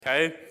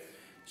Okay?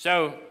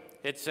 So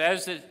it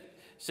says,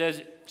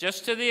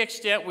 just to the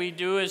extent we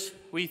do as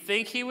we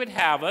think he would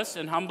have us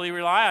and humbly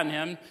rely on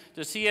him,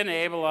 does he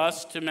enable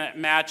us to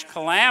match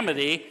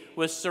calamity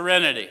with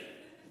serenity.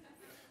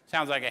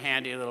 Sounds like a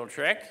handy little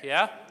trick,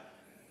 yeah?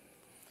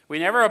 We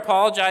never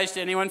apologize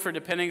to anyone for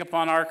depending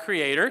upon our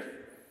Creator.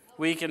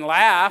 We can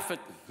laugh at,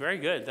 very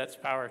good, that's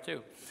power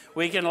too.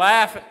 We can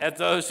laugh at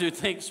those who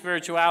think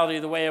spirituality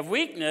is the way of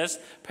weakness.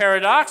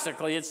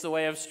 Paradoxically, it's the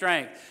way of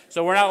strength.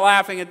 So we're not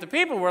laughing at the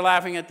people, we're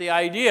laughing at the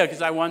idea,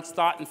 because I once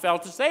thought and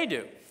felt as they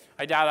do.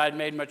 I doubt I'd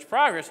made much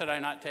progress had I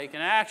not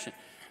taken action.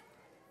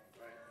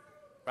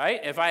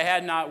 Right? If I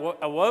had not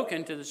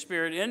awoken to the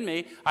Spirit in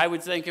me, I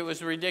would think it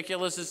was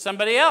ridiculous as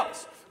somebody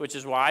else, which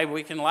is why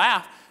we can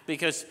laugh,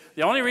 because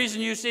the only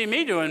reason you see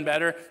me doing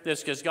better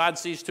is because God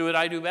sees to it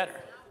I do better.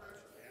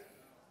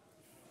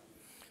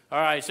 All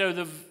right, so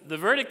the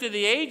verdict of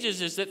the ages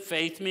is that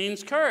faith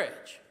means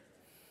courage.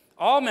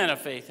 All men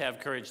of faith have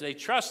courage. They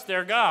trust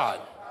their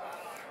God.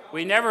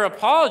 We never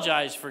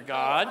apologize for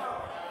God.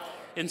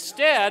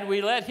 Instead,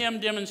 we let him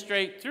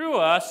demonstrate through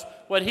us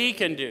what he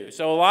can do.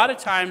 So a lot of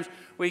times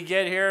we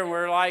get here and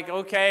we're like,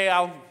 okay,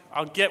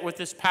 I'll get with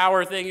this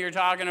power thing you're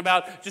talking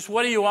about. Just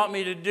what do you want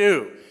me to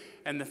do?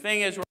 And the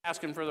thing is, we're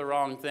asking for the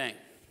wrong thing.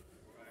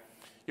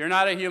 You're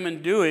not a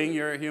human doing,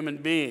 you're a human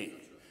being.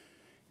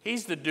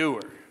 He's the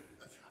doer.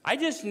 I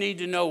just need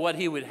to know what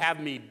he would have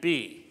me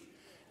be,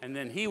 and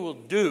then he will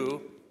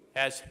do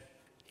as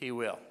he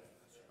will.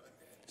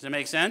 Does that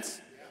make sense?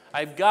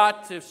 I've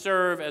got to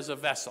serve as a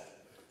vessel.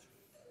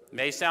 It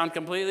may sound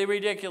completely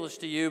ridiculous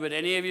to you, but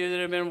any of you that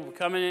have been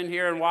coming in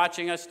here and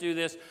watching us do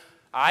this,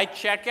 I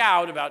check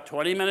out about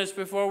 20 minutes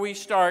before we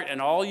start,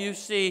 and all you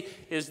see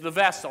is the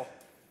vessel.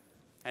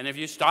 And if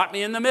you stop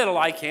me in the middle,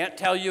 I can't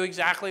tell you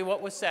exactly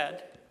what was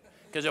said,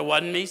 because it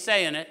wasn't me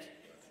saying it.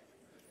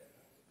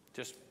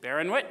 Just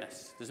bearing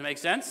witness. Does it make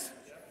sense?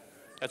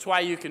 That's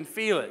why you can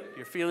feel it.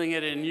 You're feeling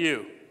it in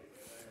you,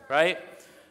 right?